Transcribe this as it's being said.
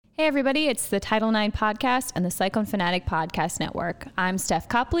Hey everybody, it's the Title IX Podcast and the Cyclone Fanatic Podcast Network. I'm Steph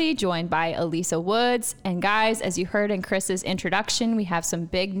Copley, joined by Elisa Woods. And guys, as you heard in Chris's introduction, we have some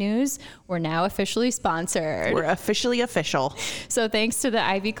big news. We're now officially sponsored. We're officially official. So thanks to the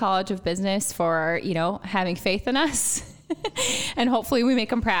Ivy College of Business for, having faith in us. And hopefully we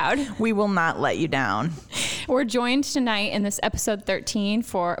make them proud. We will not let you down. We're joined tonight in this episode 13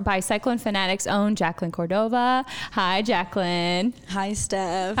 by Cyclone Fanatic's own Jacqueline Cordova. Hi, Jacqueline. Hi,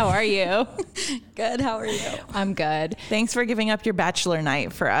 Steph. How are you? Good. How are you? I'm good. Thanks for giving up your bachelor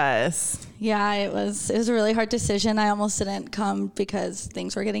night for us. Yeah, it was a really hard decision. I almost didn't come because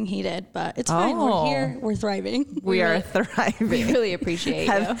things were getting heated, but it's fine. We're here. We're thriving. We are thriving. We really appreciate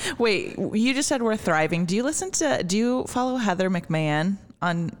you. Wait, you just said we're thriving. Do you follow Heather McMahon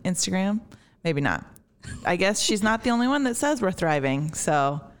on Instagram? Maybe not. I guess she's not the only one that says we're thriving.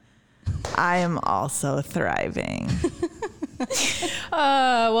 So I am also thriving.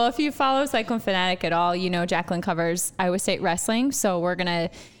 Well, if you follow Cyclone Fanatic at all, you know Jacqueline covers Iowa State wrestling. So we're going to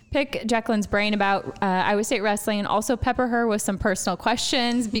pick Jacqueline's brain about Iowa State wrestling and also pepper her with some personal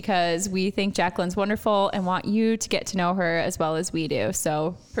questions because we think Jacqueline's wonderful and want you to get to know her as well as we do.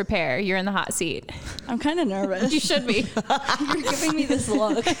 So prepare. You're in the hot seat. I'm kind of nervous. You should be. You're giving me this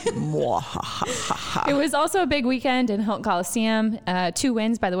look. It was also a big weekend in Hilton Coliseum. 2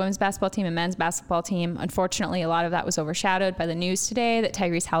 wins by the women's basketball team and men's basketball team. Unfortunately, a lot of that was overshadowed by the news today that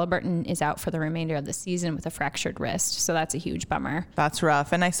Tyrese Halliburton is out for the remainder of the season with a fractured wrist. So that's a huge bummer. That's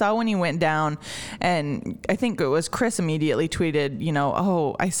rough. And I saw when he went down, and I think it was Chris immediately tweeted,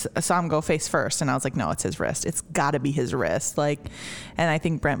 I saw him go face first. And I was like, no, it's his wrist. It's got to be his wrist. And I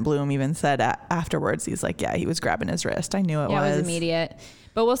think Brent Bloom even said afterwards, he's like, yeah, he was grabbing his wrist. I knew it was. Yeah, it was immediate.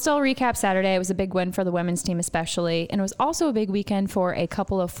 But we'll still recap Saturday. It was a big win for the women's team especially. And it was also a big weekend for a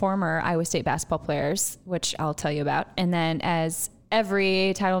couple of former Iowa State basketball players, which I'll tell you about. And then as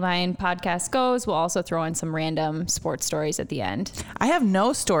every Title IX podcast goes, we'll also throw in some random sports stories at the end. I have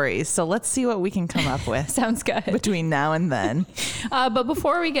no stories, so let's see what we can come up with. Sounds good. Between now and then. But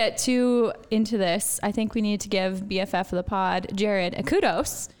before we get into this, I think we need to give BFF of the pod, Jared, a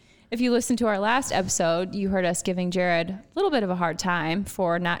kudos. If you listened to our last episode, you heard us giving Jared a little bit of a hard time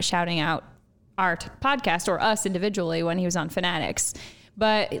for not shouting out our podcast or us individually when he was on Fanatics.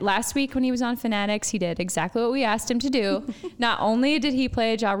 But last week when he was on Fanatics, he did exactly what we asked him to do. Not only did he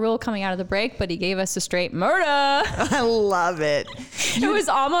play Ja Rule coming out of the break, but he gave us a straight murder. I love it. It was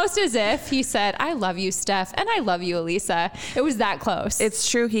almost as if he said, I love you, Steph, and I love you, Elisa. It was that close.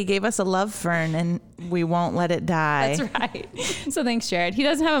 It's true. He gave us a love fern, and we won't let it die. That's right. So thanks, Jared. He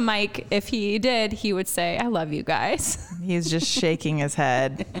doesn't have a mic. If he did, he would say, I love you guys. He's just shaking his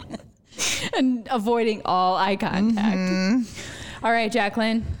head. And avoiding all eye contact. Mm-hmm. All right,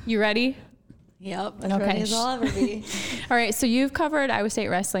 Jacqueline, you ready? Yep, as ready as I'll ever be. All right, so you've covered Iowa State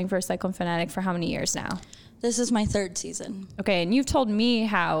wrestling for Cyclone Fanatic for how many years now? This is my 3rd season. Okay, and you've told me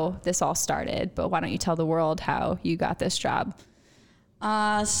how this all started, but why don't you tell the world how you got this job?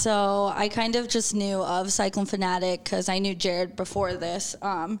 So I kind of just knew of Cyclone Fanatic because I knew Jared before this.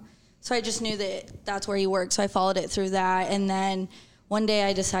 So I just knew that that's where he worked, so I followed it through that. And then one day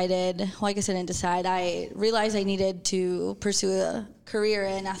I decided, well, I guess I didn't decide, I realized I needed to pursue a career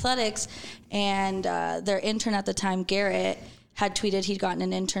in athletics, and their intern at the time, Garrett, had tweeted he'd gotten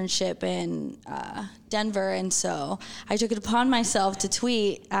an internship in Denver, and so I took it upon myself to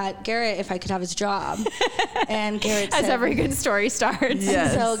tweet at Garrett if I could have his job. And Garrett said, as every good story starts.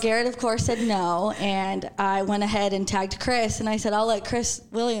 Yes. So Garrett, of course, said no, and I went ahead and tagged Chris, and I said, I'll let Chris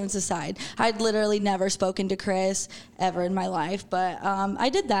Williams decide. I'd literally never spoken to Chris ever in my life, but I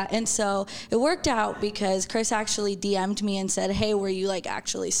did that, and so it worked out because Chris actually DM'd me and said, hey, were you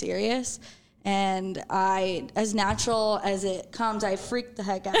actually serious? And I, as natural as it comes, I freaked the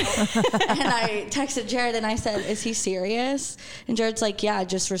heck out. And I texted Jared and I said, is he serious? And Jared's like, yeah,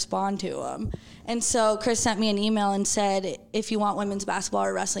 just respond to him. And so Chris sent me an email and said, if you want women's basketball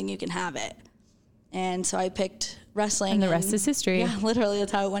or wrestling, you can have it. And so I picked wrestling. And the rest is history. Yeah, literally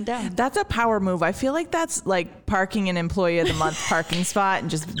that's how it went down. That's a power move. I feel like that's like parking an employee of the month parking spot and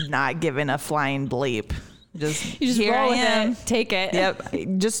just not giving a flying bleep. You just roll with it. Take it. Yep.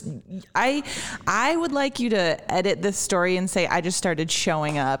 I would like you to edit this story and say, I just started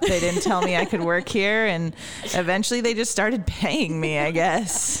showing up. They didn't tell me I could work here. And eventually they just started paying me, I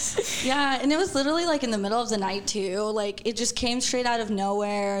guess. Yeah. And it was literally in the middle of the night too. It just came straight out of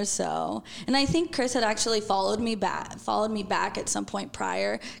nowhere. So, and I think Chris had actually followed me back at some point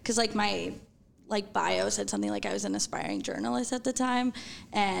prior. 'Cause my like bio said something like I was an aspiring journalist at the time,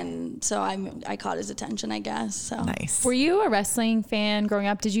 and so I caught his attention, I guess. So Nice. Were you a wrestling fan growing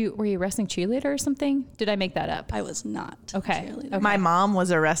up? Were you a wrestling cheerleader or something? Did I make that up? I was not. Okay. A cheerleader. Okay. My mom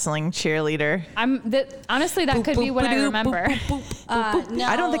was a wrestling cheerleader. Honestly, that could be what I remember. No,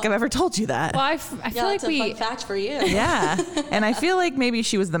 I don't think I've ever told you that. Well, I feel like that's a fun fact for you. Yeah. And I feel like maybe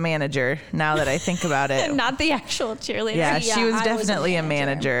she was the manager now that I think about it. not the actual cheerleader. Yeah, Yeah, she was I was a definitely a manager.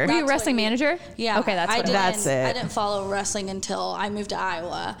 manager. Were you a That's wrestling what manager? Yeah. Okay, That's it. I didn't follow wrestling until I moved to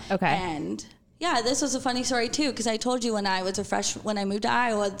Iowa. Okay. And yeah, this was a funny story too, because I told you when I was when I moved to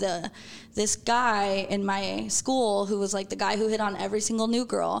Iowa, this guy in my school who was like the guy who hit on every single new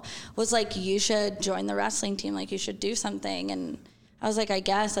girl was like, you should join the wrestling team, like you should do something. And I was like, I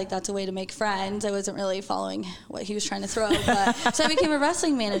guess like that's a way to make friends. I wasn't really following what he was trying to throw, but so I became a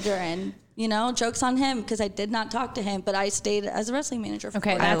wrestling manager, and you know, joke's on him because I did not talk to him, but I stayed as a wrestling manager for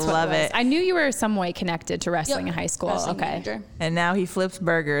Okay, 4 years. that's I love what it was. it. I knew you were some way connected to wrestling Yep, in high school. wrestling Okay. manager. And now he flips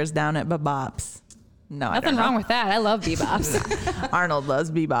burgers down at Bebop's. No, I Nothing don't know. wrong with that. I love bebops. Arnold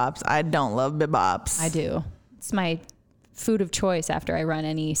loves Bebop's. I don't love Bebop's. I do. It's my food of choice after I run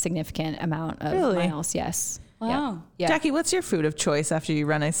any significant amount of Really? miles. Yes. Wow. Yeah. Jackie, what's your food of choice after you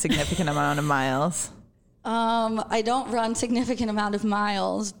run a significant amount of miles? I don't run significant amount of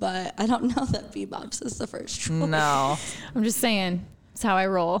miles, but I don't know that Bebop's is the first choice. No. I'm just saying, it's how I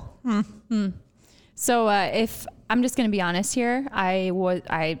roll. So if I'm just going to be honest here, I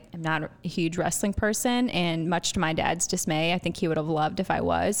am not a huge wrestling person, and much to my dad's dismay, I think he would have loved if I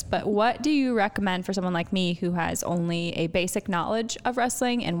was. But what do you recommend for someone like me who has only a basic knowledge of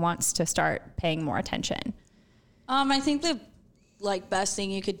wrestling and wants to start paying more attention? I think the best thing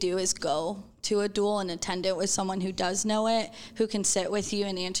you could do is go to a duel and attend it with someone who does know it, who can sit with you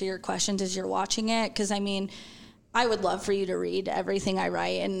and answer your questions as you're watching it. Because I mean, I would love for you to read everything I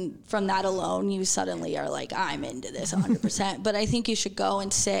write, and from that alone, you suddenly are like, I'm into this 100%. But I think you should go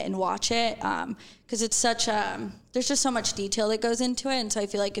and sit and watch it, because it's such there's just so much detail that goes into it. And so I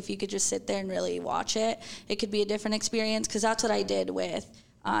feel like if you could just sit there and really watch it, it could be a different experience. Because that's what I did with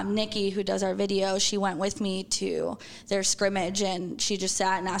Nikki, who does our video. She went with me to their scrimmage, and she just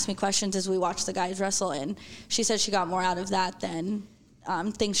sat and asked me questions as we watched the guys wrestle. And she said she got more out of that than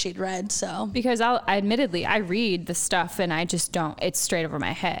things she'd read. So Because I read the stuff and I just don't, it's straight over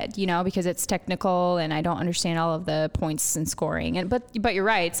my head, you know, because it's technical and I don't understand all of the points and scoring. But you're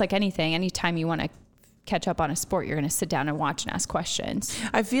right. It's like anything, anytime you want to catch up on a sport, you're going to sit down and watch and ask questions.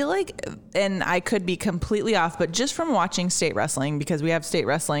 I feel like, and I could be completely off, but just from watching state wrestling, because we have state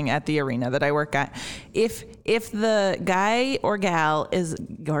wrestling at the arena that I work at, if the guy or gal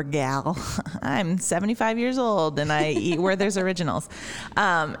I'm 75 years old and I eat Werther's Originals.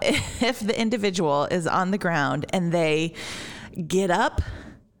 If the individual is on the ground and they get up,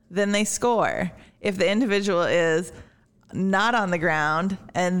 then they score. If the individual is not on the ground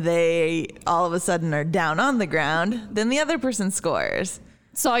and they all of a sudden are down on the ground, then the other person scores.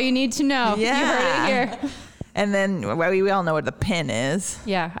 That's all you need to know. Yeah. You heard it here. And then we all know what the pin is.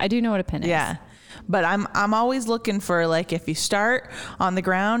 Yeah, I do know what a pin is. Yeah. But I'm always looking for, like, if you start on the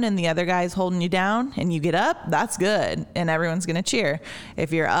ground and the other guy's holding you down and you get up, that's good. And everyone's going to cheer.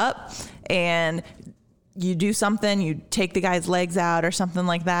 If you're up and you do something, you take the guy's legs out or something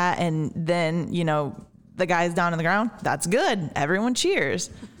like that, and then, you know, the guy's down on the ground, that's good. Everyone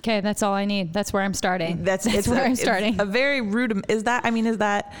cheers. Okay, that's all I need. That's where I'm starting. That's where I'm starting. It's a very is that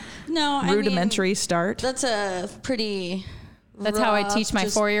rudimentary start? That's a pretty That's how I teach my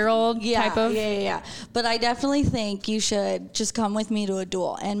 4-year-old type of. Yeah. But I definitely think you should just come with me to a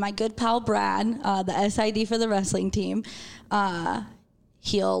duel. And my good pal Brad, the SID for the wrestling team,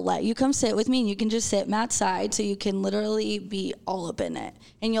 he'll let you come sit with me, and you can just sit Matt's side, so you can literally be all up in it.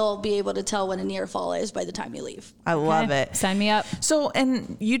 And you'll be able to tell when a near fall is by the time you leave. I love it. Sign me up. So,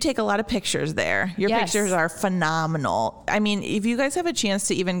 and you take a lot of pictures there. Your Yes. pictures are phenomenal. I mean, if you guys have a chance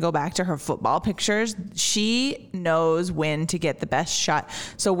to even go back to her football pictures, she knows when to get the best shot.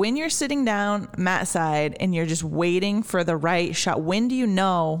 So when you're sitting down Matt's side and you're just waiting for the right shot, when do you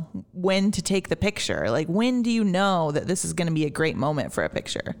know when to take the picture? Like, when do you know that this is going to be a great moment for a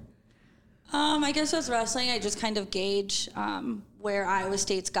picture? I guess with wrestling, I just kind of gauge where Iowa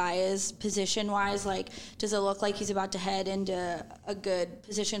State's guy is position-wise. Like, does it look like he's about to head into a good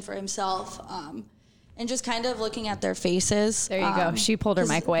position for himself? And just kind of looking at their faces. There you go. She pulled her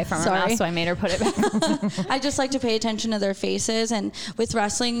mic away from her mouth, so I made her put it back. I just like to pay attention to their faces. And with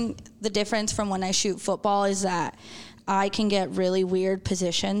wrestling, the difference from when I shoot football is that I can get really weird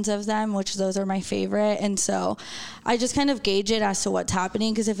positions of them, which those are my favorite. And so I just kind of gauge it as to what's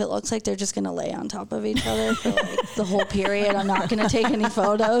happening, because if it looks like they're just going to lay on top of each other for like the whole period, I'm not going to take any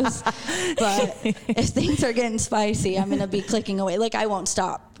photos. But if things are getting spicy, I'm going to be clicking away. Like, I won't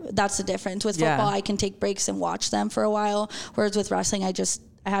stop. That's the difference. With football, I can take breaks and watch them for a while, whereas with wrestling, I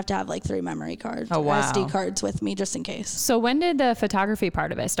have to have like 3 memory cards, SD cards with me just in case. So when did the photography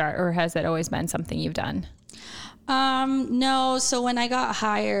part of it start, or has that always been something you've done? No. So when I got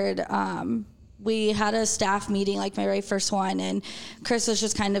hired, we had a staff meeting, like my very first one, and Chris was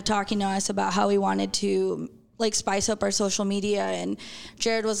just kind of talking to us about how we wanted to like spice up our social media, and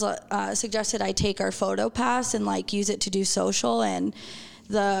Jared was suggested I take our photo pass and like use it to do social. And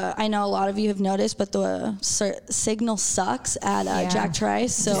I know a lot of you have noticed, but the signal sucks at Jack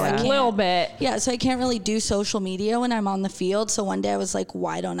Trice. So I can't, a little bit. Yeah, so I can't really do social media when I'm on the field. So one day I was like,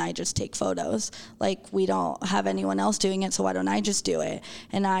 why don't I just take photos? Like, we don't have anyone else doing it, so why don't I just do it?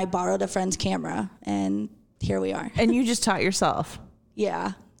 And I borrowed a friend's camera, and here we are. And you just taught yourself?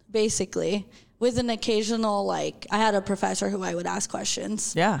 Yeah, basically. With an occasional, like, I had a professor who I would ask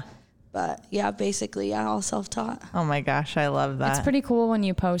questions. Yeah. But yeah, basically, all self-taught. Oh my gosh, I love that. It's pretty cool when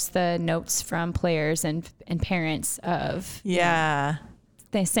you post the notes from players and parents of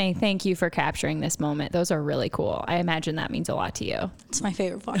they saying thank you for capturing this moment. Those are really cool. I imagine that means a lot to you. It's my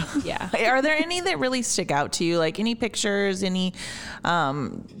favorite part. Yeah. Are there any that really stick out to you? Like any pictures, any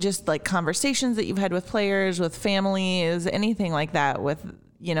just like conversations that you've had with players, with families, anything like that with,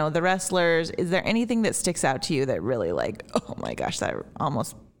 you know, the wrestlers? Is there anything that sticks out to you that really like, oh my gosh, that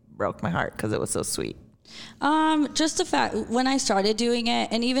almost broke my heart because it was so sweet? Just the fact, when I started doing it,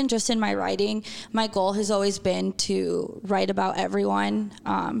 and even just in my writing, my goal has always been to write about everyone.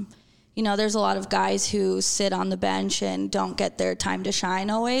 You know, there's a lot of guys who sit on the bench and don't get their time to shine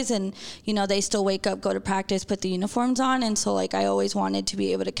always. And, you know, they still wake up, go to practice, put the uniforms on. And so, like, I always wanted to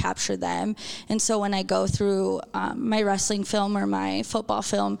be able to capture them. And so when I go through my wrestling film or my football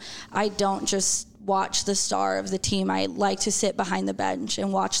film, I don't just watch the star of the team. I like to sit behind the bench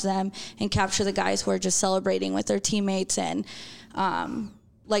and watch them and capture the guys who are just celebrating with their teammates. And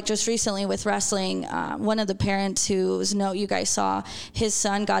like just recently with wrestling, one of the parents whose note you guys saw, his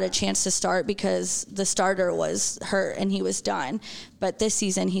son got a chance to start because the starter was hurt and he was done. But this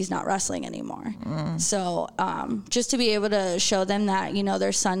season, he's not wrestling anymore. So just to be able to show them that, you know,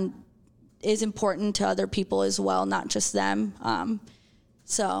 their son is important to other people as well, not just them.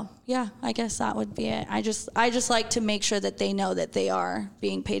 So yeah, I guess that would be it. I just like to make sure that they know that they are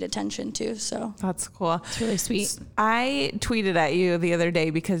being paid attention to. So that's cool. It's really sweet. I tweeted at you the other day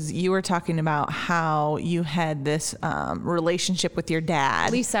because you were talking about how you had this relationship with your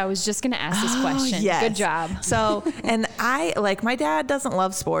dad. Lisa, I was just going to ask this question. Yes. Good job. So, and I, like, my dad doesn't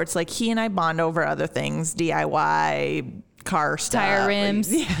love sports. Like, he and I bond over other things, DIY, car stuff, tire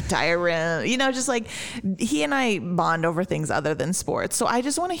rims, tire rim, you know, just like he and I bond over things other than sports. So I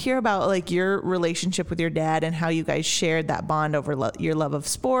just want to hear about like your relationship with your dad and how you guys shared that bond over your love of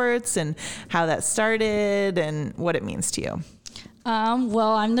sports and how that started and what it means to you.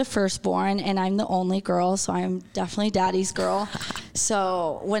 Well, I'm the firstborn and I'm the only girl, so I'm definitely daddy's girl.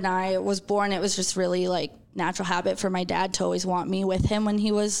 So when I was born, it was just really like natural habit for my dad to always want me with him when he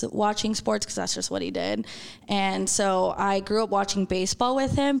was watching sports, because that's just what he did. And so I grew up watching baseball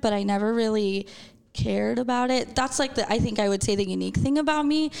with him, but I never really cared about it. That's like I think I would say the unique thing about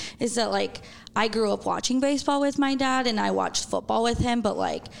me is that like I grew up watching baseball with my dad and I watched football with him, but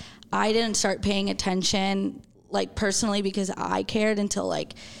like I didn't start paying attention like personally because I cared until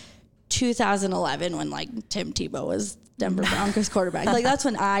like 2011 when like Tim Tebow was Denver Broncos quarterback. Like that's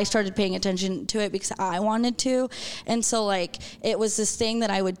when I started paying attention to it because I wanted to. And so like it was this thing that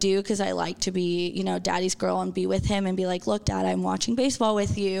I would do because I like to be, you know, daddy's girl and be with him and be like, look, Dad, I'm watching baseball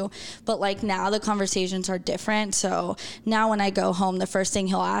with you. But like now the conversations are different. So now when I go home, the first thing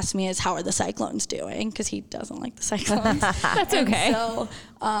he'll ask me is how are the Cyclones doing? Because he doesn't like the Cyclones. That's okay.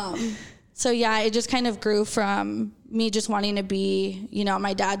 So yeah, it just kind of grew from me just wanting to be, you know,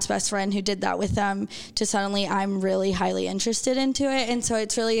 my dad's best friend who did that with them to suddenly I'm really highly interested into it. And so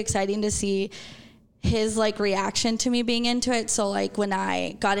it's really exciting to see his like reaction to me being into it. So like when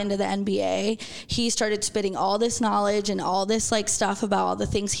I got into the NBA, he started spitting all this knowledge and all this like stuff about all the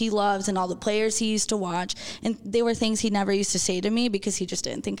things he loves and all the players he used to watch. And they were things he never used to say to me because he just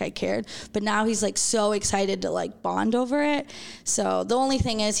didn't think I cared. But now he's like so excited to like bond over it. So the only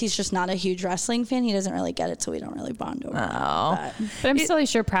thing is he's just not a huge wrestling fan. He doesn't really get it. So we don't really bond over it. But I'm still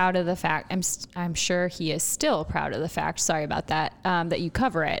sure proud of the fact. I'm sure he is still proud of the fact. Sorry about that. That you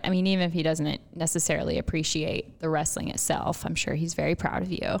cover it. I mean, even if he doesn't necessarily appreciate the wrestling itself, I'm sure he's very proud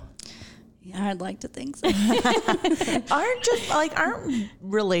of you. Yeah, I'd like to think so. aren't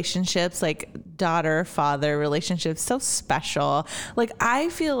relationships, like daughter father relationships, so special? Like, I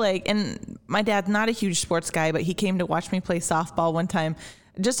feel like, and my dad's not a huge sports guy, but he came to watch me play softball one time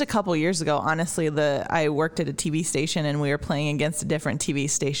just a couple years ago. Honestly, I worked at a TV station and we were playing against a different TV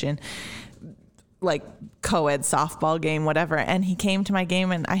station, like co-ed softball game, whatever. And he came to my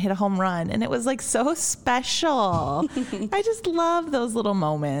game and I hit a home run and it was like so special. I just love those little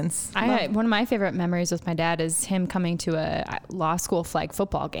moments. One of my favorite memories with my dad is him coming to a law school flag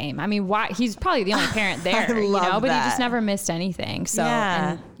football game. I mean, why? He's probably the only parent there, but he just never missed anything.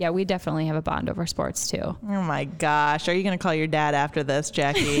 So we definitely have a bond over sports too. Oh my gosh. Are you going to call your dad after this,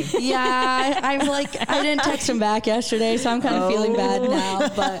 Jackie? Yeah, I'm like, I didn't text him back yesterday, so I'm kind of feeling bad now,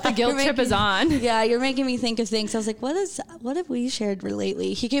 but the guilt trip is on. Yeah, you're making me think of things. I was like, what have we shared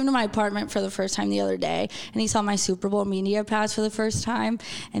lately? He came to my apartment for the first time the other day, and he saw my Super Bowl media pass for the first time,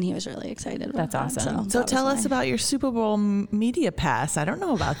 and he was really excited about That's awesome. So tell us about your Super Bowl media pass. I don't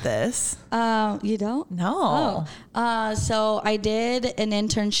know about this. You don't? No. So I did an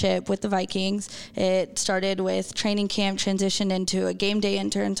internship with the Vikings. It started with training camp, transitioned into a game day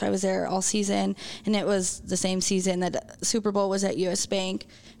intern. So I was there all season, and it was the same season that Super Bowl was at US Bank.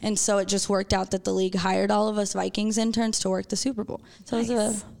 And so it just worked out that the league hired all of us Vikings interns to work the Super Bowl. So it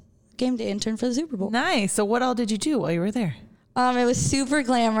was a game day intern for the Super Bowl. Nice. So what all did you do while you were there? It was super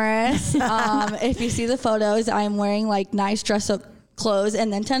glamorous. If you see the photos, I'm wearing like nice dress up clothes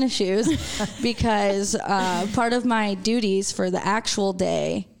and then tennis shoes because part of my duties for the actual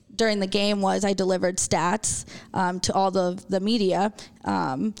day during the game was I delivered stats to all the media.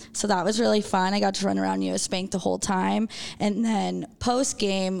 So that was really fun. I got to run around US Bank the whole time. And then post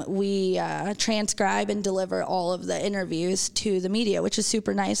game, we transcribe and deliver all of the interviews to the media, which is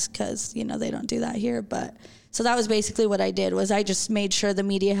super nice because, they don't do that here. But so that was basically what I did was I just made sure the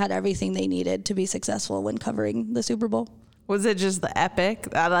media had everything they needed to be successful when covering the Super Bowl. Was it just the epic?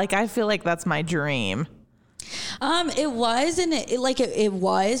 I feel like that's my dream. It was, and it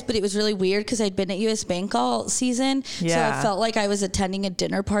was, but it was really weird because I'd been at US Bank all season. Yeah. So it felt like I was attending a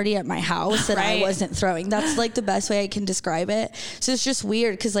dinner party at my house that I wasn't throwing. That's like the best way I can describe it. So it's just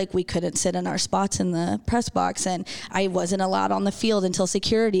weird because we couldn't sit in our spots in the press box and I wasn't allowed on the field until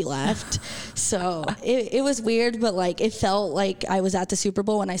security left. So it was weird, but it felt like I was at the Super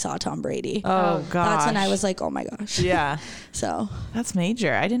Bowl when I saw Tom Brady. Oh gosh. That's when I was like, oh my gosh. Yeah. So that's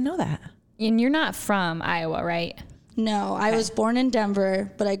major. I didn't know that. And you're not from Iowa, right? No, I was born in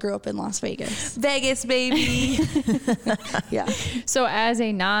Denver, but I grew up in Las Vegas. Vegas, baby. Yeah. So as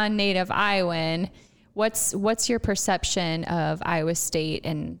a non-native Iowan, what's your perception of Iowa State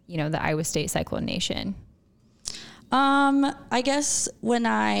and, the Iowa State Cyclone Nation? I guess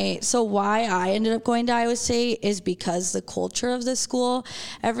why I ended up going to Iowa State is because the culture of the school,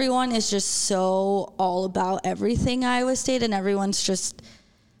 everyone is just so all about everything Iowa State and everyone's just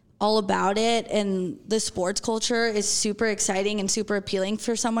all about it, and the sports culture is super exciting and super appealing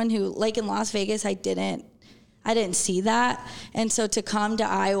for someone who, in Las Vegas, I didn't see that. And so to come to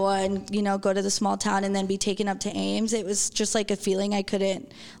Iowa and, go to the small town and then be taken up to Ames, it was just a feeling I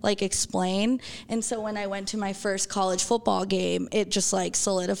couldn't explain. And so when I went to my first college football game, it just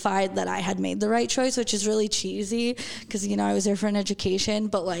solidified that I had made the right choice, which is really cheesy because, I was there for an education,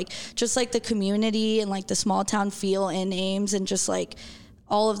 but just the community and the small town feel in Ames and just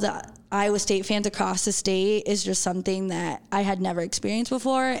all of the Iowa State fans across the state is just something that I had never experienced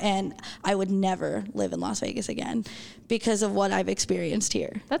before, and I would never live in Las Vegas again because of what I've experienced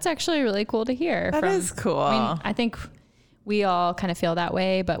here. That's actually really cool to hear. That is cool. I think we all kind of feel that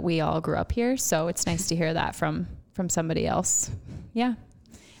way, but we all grew up here, so it's nice to hear that from somebody else. Yeah.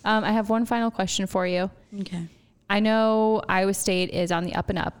 I have one final question for you. Okay. I know Iowa State is on the up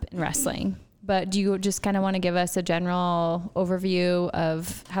and up in wrestling. But do you just kind of want to give us a general overview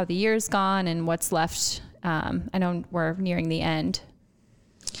of how the year's gone and what's left? I know we're nearing the end.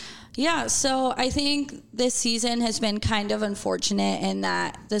 Yeah, so I think this season has been kind of unfortunate in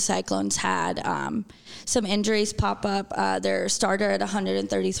that the Cyclones had some injuries pop up. Their starter at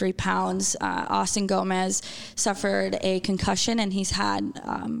 133 pounds, Austin Gomez, suffered a concussion, and he's had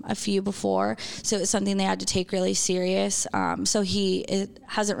a few before. So it was something they had to take really serious. So he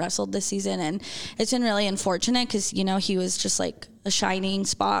hasn't wrestled this season, and it's been really unfortunate because, he was just a shining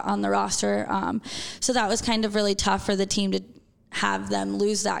spot on the roster. So that was kind of really tough for the team to have them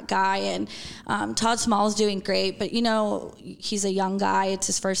lose that guy. And Todd Small's doing great, but he's a young guy. It's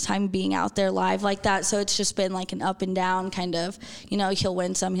his first time being out there live like that, so it's just been an up and down kind of, he'll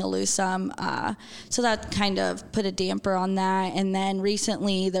win some, he'll lose some, so that kind of put a damper on that. And then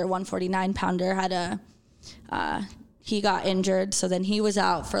recently their 149 pounder had a he got injured. So then he was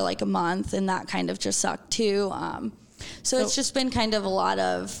out for like a month, and that kind of just sucked too. So it's just been kind of a lot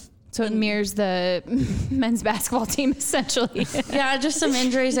of... So it mirrors the men's basketball team, essentially. Yeah, just some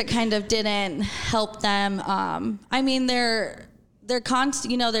injuries that kind of didn't help them. I mean, they've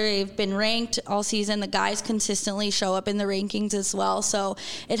been ranked all season. The guys consistently show up in the rankings as well. So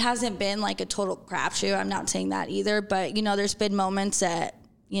it hasn't been like a total crapshoot. I'm not saying that either. But, there's been moments that,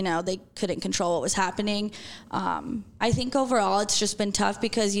 they couldn't control what was happening. I think overall it's just been tough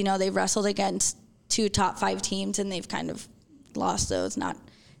because, they've wrestled against 2 top 5 teams and they've kind of lost those, not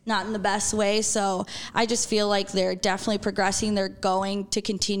in the best way. So I just feel like they're definitely progressing. They're going to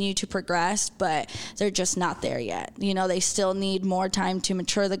continue to progress, but they're just not there yet. They still need more time to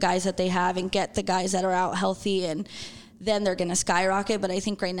mature the guys that they have and get the guys that are out healthy, and then they're going to skyrocket. But I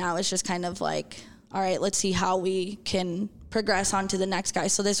think right now it's just kind of like, all right, let's see how we can progress on to the next guy.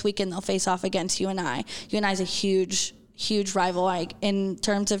 So this weekend they'll face off against UNI. UNI is a huge rival in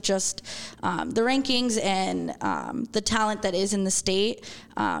terms of just the rankings and the talent that is in the state.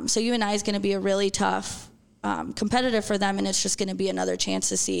 So UNI is going to be a really tough competitor for them, and it's just going to be another chance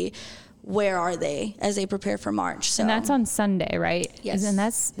to see where are they as they prepare for March. So, and that's on Sunday, right? Yes. And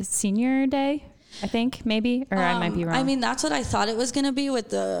that's senior day, I think, maybe, or I might be wrong. I mean, that's what I thought it was going to be with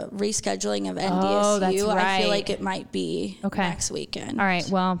the rescheduling of NDSU. Oh, that's right. I feel like it might be next weekend. All right.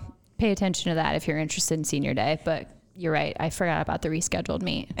 Well, pay attention to that if you're interested in senior day, but you're right. I forgot about the rescheduled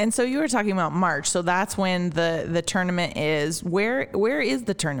meet. And so you were talking about March. So that's when the tournament is. Where is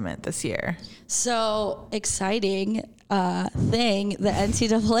the tournament this year? So exciting thing. The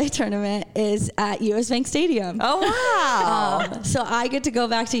NCAA tournament is at US Bank Stadium. Oh, wow. So I get to go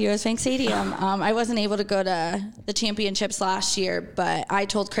back to US Bank Stadium. I wasn't able to go to the championships last year, but I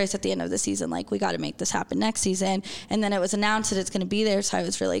told Chris at the end of the season, like, we got to make this happen next season. And then it was announced that it's going to be there. So I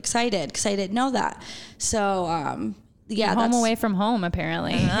was really excited because I didn't know that. So, yeah, home away from home,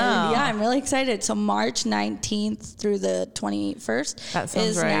 apparently. Yeah, I'm really excited. So March 19th through the 21st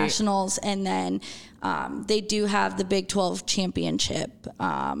is right. nationals, and then they do have the Big 12 championship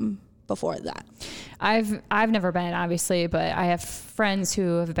before that. I've never been, obviously, but I have friends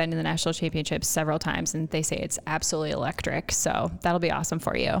who have been to the national championships several times, and they say it's absolutely electric. So that'll be awesome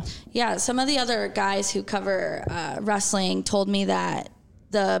for you. Yeah, some of the other guys who cover wrestling told me that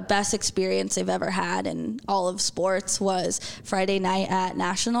the best experience they've ever had in all of sports was Friday night at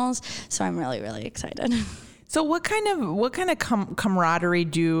nationals. So I'm really, really excited. So what kind of camaraderie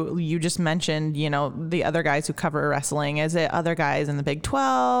do you just mentioned, the other guys who cover wrestling? Is it other guys in the Big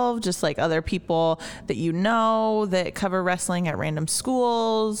 12, just like other people that that cover wrestling at random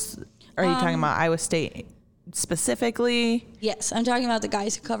schools? Or are you talking about Iowa State specifically? Yes, I'm talking about the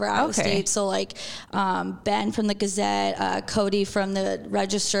guys who cover Iowa State. So like Ben from the Gazette, Cody from the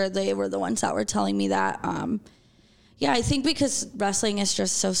Register, they were the ones that were telling me that. Yeah, I think because wrestling is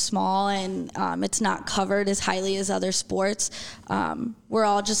just so small and it's not covered as highly as other sports, we're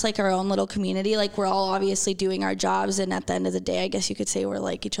all just like our own little community. Like, we're all obviously doing our jobs, and at the end of the day, I guess you could say we're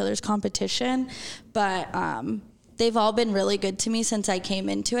like each other's competition. But they've all been really good to me since I came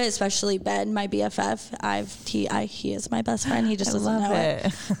into it, especially Ben, my BFF. He is my best friend. He just doesn't know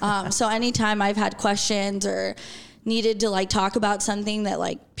it. So anytime I've had questions or needed to like talk about something that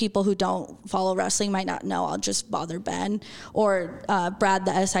like people who don't follow wrestling might not know, I'll just bother Ben or Brad,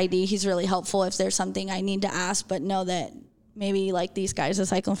 the SID. He's really helpful if there's something I need to ask, but know that maybe like these guys, the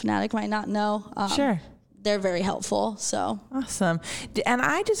Cyclone Fanatic, might not know. Sure. They're very helpful. So awesome. And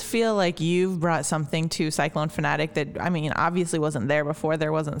I just feel like you've brought something to Cyclone Fanatic that, I mean, obviously wasn't there before.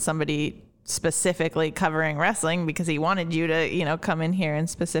 There wasn't somebody specifically covering wrestling because he wanted you to, come in here and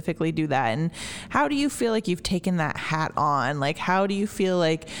specifically do that. And how do you feel like you've taken that hat on? Like, how do you feel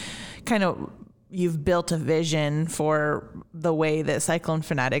like kind of you've built a vision for the way that Cyclone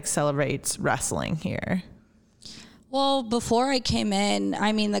Fanatic celebrates wrestling here? Well, before I came in,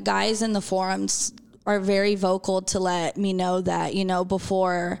 I mean, the guys in the forums are very vocal to let me know that,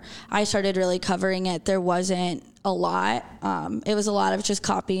 before I started really covering it, there wasn't a lot. It was a lot of just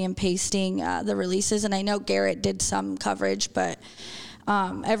copy and pasting the releases. And I know Garrett did some coverage, but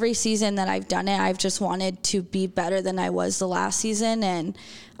every season that I've done it, I've just wanted to be better than I was the last season. And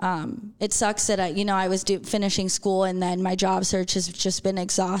it sucks that I was finishing school, and then my job search has just been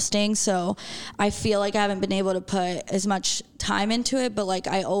exhausting. So I feel like I haven't been able to put as much time into it, but like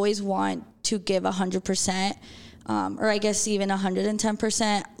I always want to give 100%. Or I guess even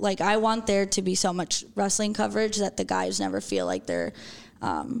 110%. Like, I want there to be so much wrestling coverage that the guys never feel like they're,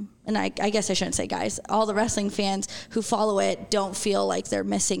 and I guess I shouldn't say guys, all the wrestling fans who follow it don't feel like they're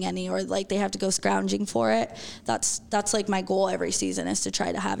missing any or like they have to go scrounging for it. That's like my goal every season, is to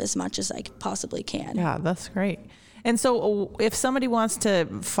try to have as much as I possibly can. Yeah, that's great. And so if somebody wants to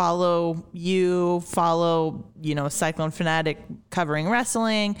follow you, Cyclone Fanatic covering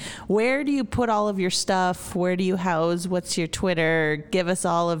wrestling, where do you put all of your stuff? Where do you house? What's your Twitter? Give us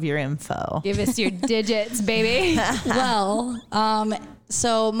all of your info. Give us your digits, baby. Well,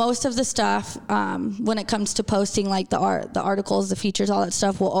 so most of the stuff, when it comes to posting, like the articles, the features, all that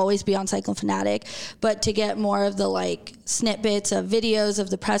stuff will always be on Cyclone Fanatic. But to get more of the like snippets of videos of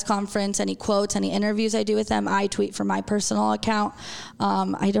the press conference, any quotes, any interviews I do with them, I tweet from my personal account.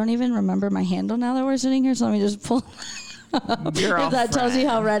 I don't even remember my handle now that we're sitting here, so let me just pull. If that tells you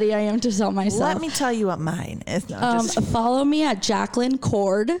how ready I am to sell myself. Let me tell you what mine is. Follow me at Jacqueline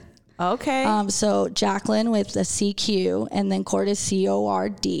Cord. Okay. So Jacqueline with the CQ, and then Cord is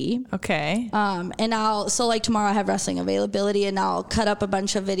CORD. Okay. And like tomorrow I have wrestling availability, and I'll cut up a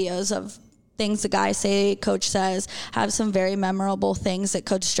bunch of videos of things the guys say, coach says, have some very memorable things that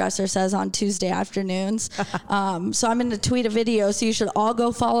Coach Stresser says on Tuesday afternoons. So I'm going to tweet a video, so you should all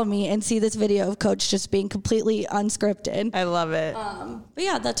go follow me and see this video of Coach just being completely unscripted. I love it. But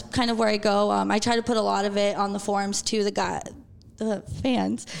yeah, that's kind of where I go. I try to put a lot of it on the forums too. The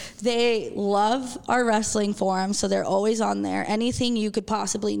fans, they love our wrestling forum, so they're always on there. Anything you could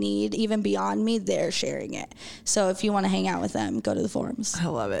possibly need, even beyond me, they're sharing it. So if you want to hang out with them, go to the forums. I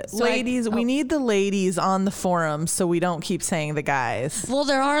love it. So ladies, we need the ladies on the forums so we don't keep saying the guys. Well,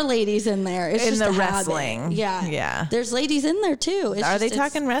 there are ladies in there. It's in just the a wrestling. Habit. Yeah. Yeah. There's ladies in there too. Are they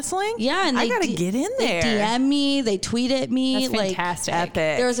talking wrestling? Yeah. And I got to get in there. They DM me. They tweet at me. That's fantastic. Epic.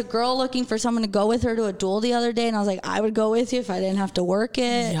 There was a girl looking for someone to go with her to a duel the other day, and I was like, I would go with you if I didn't have to work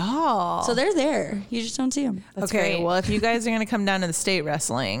it. Y'all. So they're there. You just don't see them. That's okay. great. Well, if you guys are going to come down to the state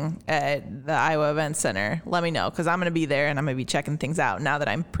wrestling at the Iowa Event Center, let me know, because I'm going to be there and I'm going to be checking things out now that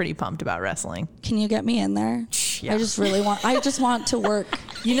I'm pretty pumped about wrestling. Can you get me in there? Yeah. I just want to work.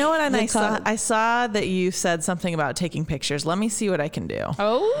 You know what? And I saw that you said something about taking pictures. Let me see what I can do.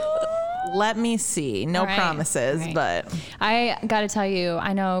 Oh. Let me see. No promises, but I got to tell you,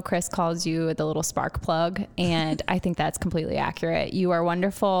 I know Chris calls you the little spark plug, and I think that's completely accurate. You are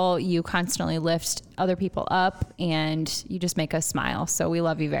wonderful. You constantly lift other people up, and you just make us smile. So we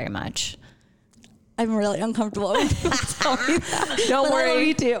love you very much. I'm really uncomfortable when people tell me that. Don't worry. I love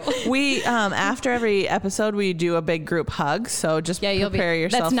you too. We after every episode we do a big group hug, so just prepare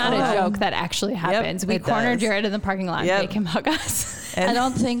yourself. That's not a joke. That actually happens. We corner Jared in the parking lot and make him hug us. And I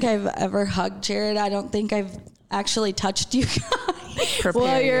don't think I've ever hugged Jared. I don't think I've actually touched you guys.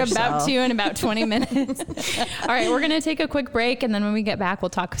 Well, you're about to in about 20 minutes. All right, we're going to take a quick break, and then when we get back, we'll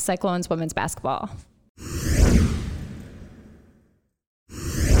talk Cyclones women's basketball.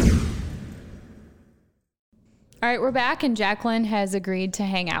 All right, we're back, and Jacqueline has agreed to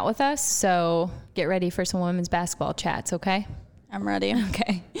hang out with us, so get ready for some women's basketball chats, okay? I'm ready.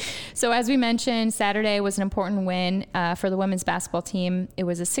 Okay. So as we mentioned, Saturday was an important win for the women's basketball team. It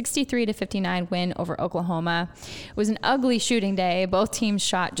was a 63-59 win over Oklahoma. It was an ugly shooting day. Both teams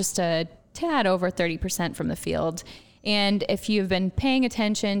shot just a tad over 30% from the field. And if you've been paying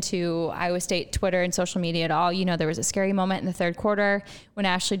attention to Iowa State Twitter and social media at all, you know there was a scary moment in the third quarter when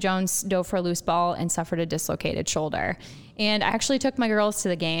Ashley Jones dove for a loose ball and suffered a dislocated shoulder. And I actually took my girls to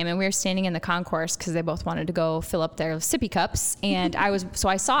the game, and we were standing in the concourse because they both wanted to go fill up their sippy cups. And I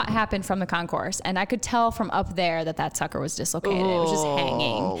saw it happen from the concourse, and I could tell from up there that sucker was dislocated. It was just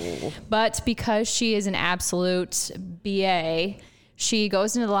hanging. But because she is an absolute BA, she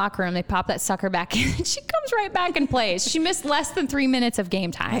goes into the locker room, they pop that sucker back in, and she comes right back and plays. She missed less than 3 minutes of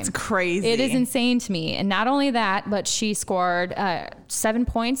game time. That's crazy. It is insane to me. And not only that, but she scored 7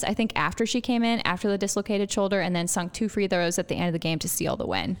 points, I think, after she came in, after the dislocated shoulder, and then sunk 2 free throws at the end of the game to seal the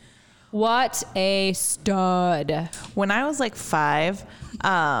win. What a stud. When I was like 5,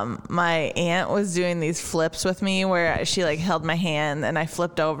 my aunt was doing these flips with me where she like held my hand and I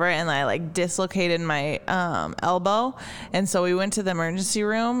flipped over and I like dislocated my elbow. And so we went to the emergency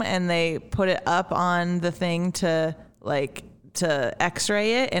room and they put it up on the thing to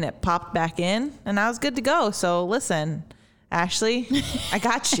x-ray it, and it popped back in and I was good to go. So listen, Ashley, I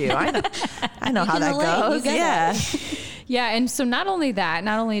got you. I know how that goes. Yeah. Yeah, and so not only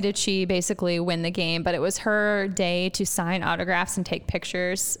did she basically win the game, but it was her day to sign autographs and take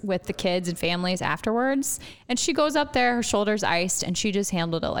pictures with the kids and families afterwards. And she goes up there, her shoulder's iced, and she just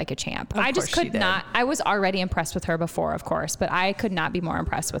handled it like a champ. I just could not. I was already impressed with her before, of course, but I could not be more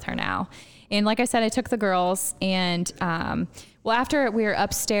impressed with her now. And like I said, I took the girls, and Well, after we were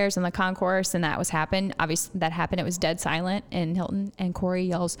upstairs in the concourse and that happened, it was dead silent in Hilton, and Corey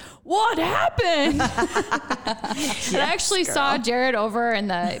yells, "What happened?" And I actually saw Jared over in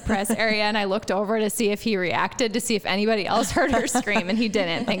the press area, and I looked over to see if he reacted, to see if anybody else heard her scream, and he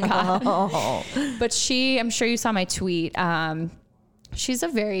didn't, thank God. Oh. But I'm sure you saw my tweet. She's a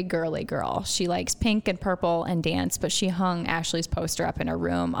very girly girl. She likes pink and purple and dance, but she hung Ashley's poster up in her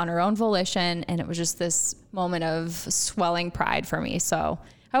room on her own volition, and it was just this moment of swelling pride for me. So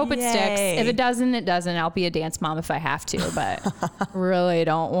I hope it sticks. If it doesn't, it doesn't. I'll be a dance mom if I have to, but really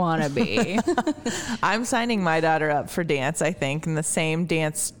don't want to be. I'm signing my daughter up for dance, I think, in the same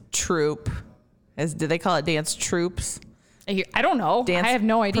dance troupe. Do they call it dance troops? I don't know. I have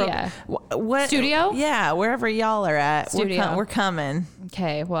no idea. What studio? Yeah, wherever y'all are at. Studio. We're coming.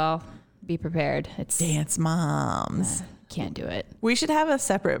 Okay, well, be prepared. It's Dance moms. Can't do it. We should have a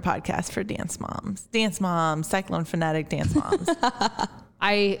separate podcast for dance moms. Dance moms, Cyclone Fanatic dance moms.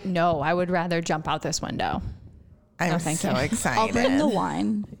 I would rather jump out this window. I'm so excited. I'll bring the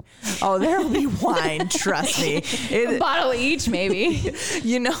wine. Oh, there'll be wine. Trust me. A bottle each, maybe.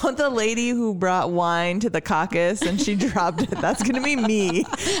 You know the lady who brought wine to the caucus and she dropped it? That's going to be me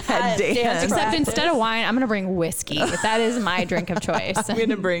at dance. Except instead of wine, I'm going to bring whiskey. That is my drink of choice. I'm going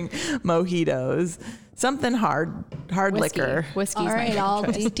to bring mojitos. Something hard liquor. Whiskey's All my right, drink of I'll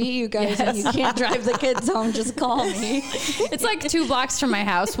choice. DD you guys. When you can't drive the kids home, just call me. It's like 2 blocks from my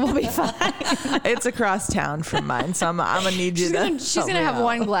house. We'll be fine. It's across town from mine, so I'm going to need you to She's going to have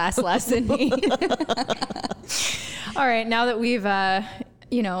 1 glass less than me. All right, now that we've,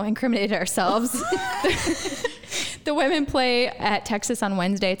 incriminated ourselves. The women play at Texas on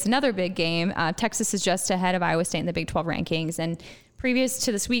Wednesday. It's another big game. Texas is just ahead of Iowa State in the Big 12 rankings. And previous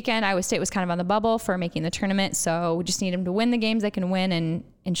to this weekend, Iowa State was kind of on the bubble for making the tournament. So we just need them to win the games they can win and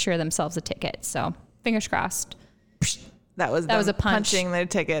ensure themselves a ticket. So fingers crossed. That was a punch. Punching their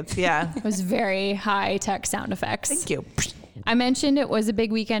tickets. Yeah. It was very high tech sound effects. Thank you. I mentioned it was a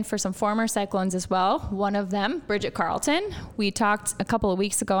big weekend for some former Cyclones as well. One of them, Bridget Carleton. We talked a couple of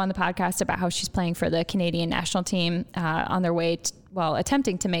weeks ago on the podcast about how she's playing for the Canadian national team on their way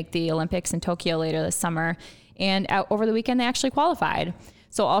attempting to make the Olympics in Tokyo later this summer. And over the weekend, they actually qualified.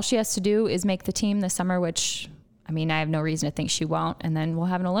 So all she has to do is make the team this summer, which, I have no reason to think she won't. And then we'll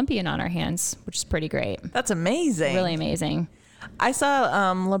have an Olympian on our hands, which is pretty great. That's amazing. Really amazing. I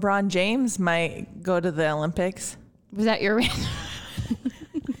saw LeBron James might go to the Olympics. Was that your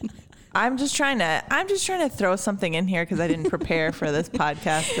I'm just trying to throw something in here because I didn't prepare for this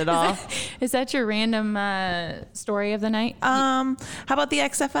podcast at all. Is that your random story of the night? How about the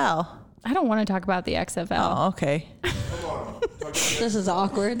XFL? I don't want to talk about the XFL. Oh, okay. This is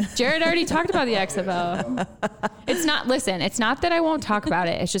awkward. Jared already talked about the XFL. It's not that I won't talk about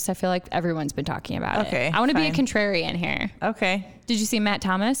it. It's just I feel like everyone's been talking about it. I want to be a contrarian here. Okay. Did you see Matt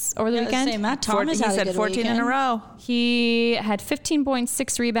Thomas over the weekend? Matt Thomas he said 14 weekend. in a row. He had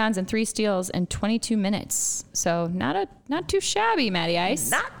 15.6 rebounds and 3 steals in 22 minutes. So not too shabby, Matty Ice.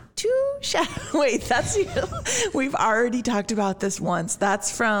 Not too shabby. Wait, we've already talked about this once.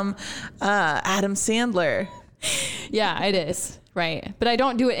 That's from Adam Sandler. Yeah, it is. Right. But I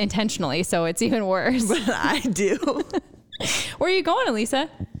don't do it intentionally, so it's even worse. But I do. Where are you going, Elisa?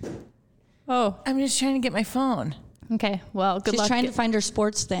 Oh. I'm just trying to get my phone. Okay. Well, good luck. She's trying to find her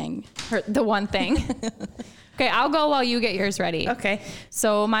sports thing. The one thing. Okay, I'll go while you get yours ready. Okay.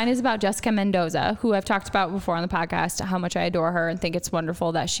 So mine is about Jessica Mendoza, who I've talked about before on the podcast, how much I adore her and think it's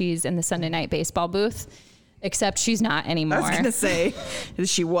wonderful that she's in the Sunday night baseball booth. Except she's not anymore. I was going to say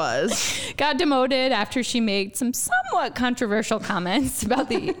she was. Got demoted after she made some somewhat controversial comments about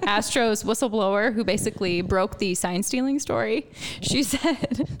the Astros whistleblower who basically broke the sign stealing story. She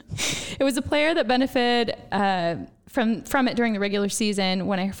said it was a player that benefited from it during the regular season.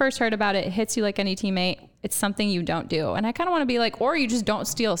 When I first heard about it, it hits you like any teammate. It's something you don't do. And I kind of want to be like, or you just don't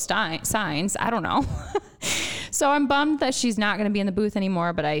steal signs. I don't know. So I'm bummed that she's not going to be in the booth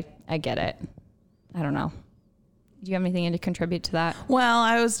anymore, but I get it. I don't know. Do you have anything to contribute to that? Well,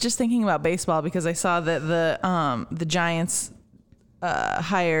 I was just thinking about baseball because I saw that the Giants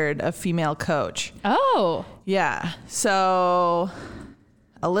hired a female coach. Oh. Yeah. So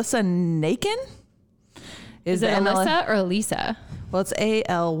Alyssa Naken? Is it Alyssa or Elisa? Well, it's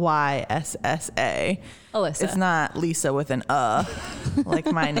ALYSSA. Alyssa. It's not Lisa with an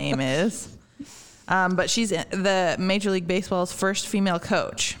like my name is. But she's the Major League Baseball's first female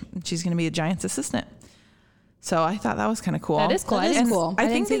coach. She's going to be a Giants assistant. So I thought that was kind of cool. That is cool. That is cool. I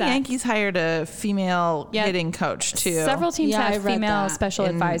think the Yankees hired a female hitting coach too. Several teams have female special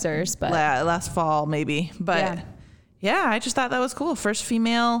advisors, but last fall maybe. But yeah, I just thought that was cool. First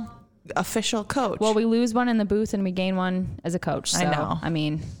female official coach. Well, we lose one in the booth and we gain one as a coach. So, I know. I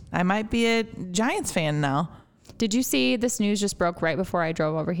mean, I might be a Giants fan now. did you see this news just broke right before I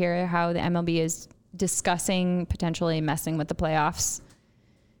drove over here, how the MLB is discussing potentially messing with the playoffs?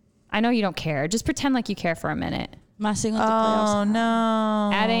 I know you don't care. Just pretend like you care for a minute. Messing with the playoffs. Oh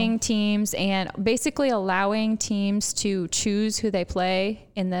no. Adding teams and basically allowing teams to choose who they play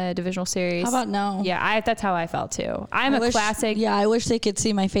in the divisional series. How about no? Yeah, that's how I felt too. I'm a classic. Yeah, I wish they could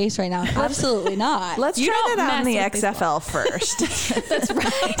see my face right now. Absolutely not. Let's You try don't that out in the mess with XFL first. That's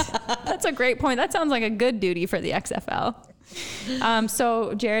right. That's a great point. That sounds like a good duty for the XFL.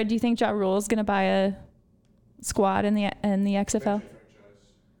 So Jared, do you think Ja Rule is going to buy a squad in the XFL?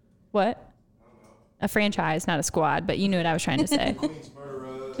 What? A franchise, not a squad, but you knew what I was trying to say.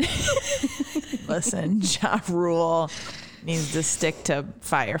 Listen, Ja Rule needs to stick to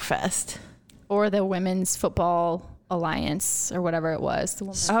Firefest. Or the Women's Football Alliance or whatever it was.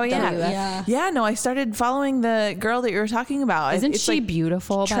 The Oh yeah. Yeah. Yeah, no, I started following the girl that you were talking about. Isn't It's she like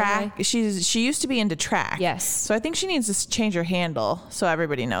beautiful? track. By the way? She used to be into track. Yes. So I think she needs to change her handle so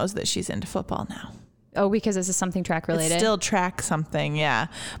everybody knows that she's into football now. Oh, because this is something track related. It's still track something, yeah.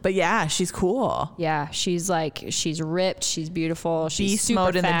 But yeah, she's cool. Yeah, she's ripped. She's beautiful. She's Beast super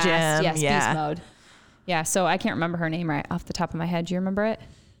mode in the fast. gym, Yes, yeah. beast mode. Yeah, so I can't remember her name right off the top of my head. Do you remember it?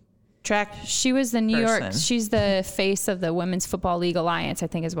 Track. She was the New York. Person. She's the face of the Women's Football League Alliance, I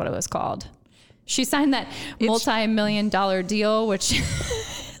think is what it was called. She signed that multi-million-dollar deal, which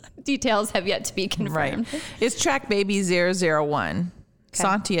details have yet to be confirmed. Right. It's Track Baby 001.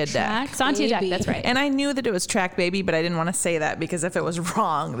 Santia Deck. Santia Deck, Baby. that's right. And I knew that it was Track Baby, but I didn't want to say that because if it was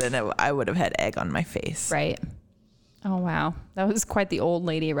wrong, then I would have had egg on my face. Right. Oh, wow. That was quite the old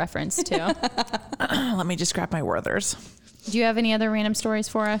lady reference, too. Let me just grab my Werthers. Do you have any other random stories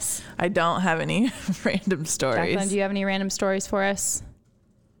for us? I don't have any random stories. Jacqueline, do you have any random stories for us?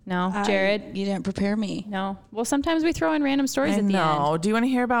 No? Jared? You didn't prepare me. No. Well, sometimes we throw in random stories at the end. No. Do you want to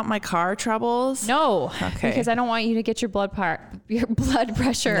hear about my car troubles? No. Okay. Because I don't want you to get your blood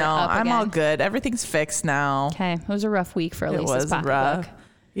pressure No, up I'm again. all good. Everything's fixed now. Okay. It was a rough week for It Elisa's was rough. pocketbook.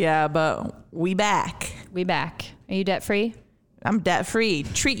 Yeah, but we back. We back. Are you debt free? I'm debt free.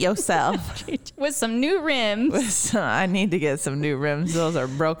 Treat yourself. With some new rims. I need to get some new rims. Those are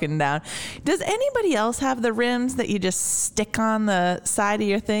broken down. Does anybody else have the rims that you just stick on the side of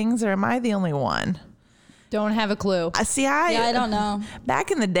your things, or am I the only one? Don't have a clue. I don't know.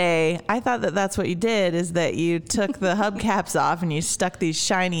 Back in the day, I thought that that's what you did, is that you took the hubcaps off and you stuck these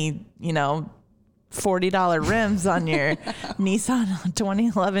shiny, $40 rims on your Nissan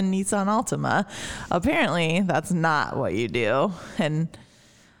 2011 Nissan Altima. Apparently, that's not what you do. And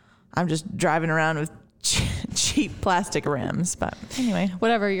I'm just driving around with cheap plastic rims. But anyway,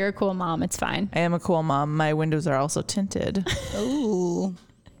 Whatever. You're a cool mom. It's fine. I am a cool mom. My windows are also tinted. Ooh.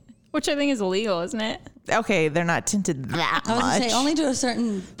 Which I think is illegal, isn't it? Okay, they're not tinted that I was much. going to say, only to a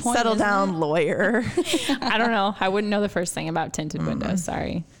certain point. Settle isn't down, it? lawyer. I don't know. I wouldn't know the first thing about tinted windows.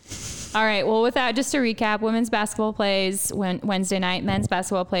 Sorry. All right. Well, with that, just to recap, women's basketball plays Wednesday night. Men's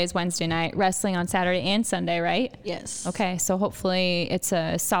basketball plays Wednesday night. Wrestling on Saturday and Sunday, right? Yes. Okay. So hopefully it's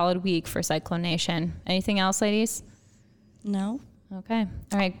a solid week for Cyclone Nation. Anything else, ladies? No. Okay.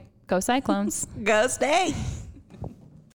 All right. Go Cyclones. Go stay.